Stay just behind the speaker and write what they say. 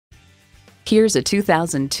Here's a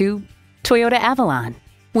 2002 Toyota Avalon.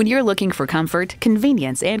 When you're looking for comfort,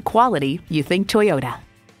 convenience, and quality, you think Toyota.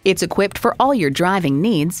 It's equipped for all your driving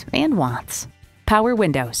needs and wants. Power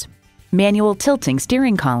windows, manual tilting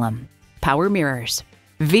steering column, power mirrors,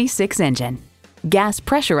 V6 engine, gas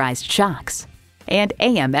pressurized shocks, and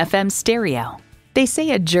AM/FM stereo. They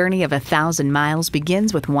say a journey of 1,000 miles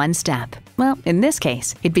begins with one step. Well, in this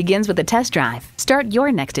case, it begins with a test drive. Start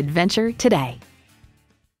your next adventure today.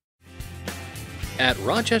 At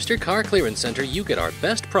Rochester Car Clearance Center, you get our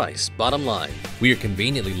best price, bottom line. We are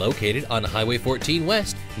conveniently located on Highway 14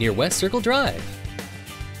 West, near West Circle Drive.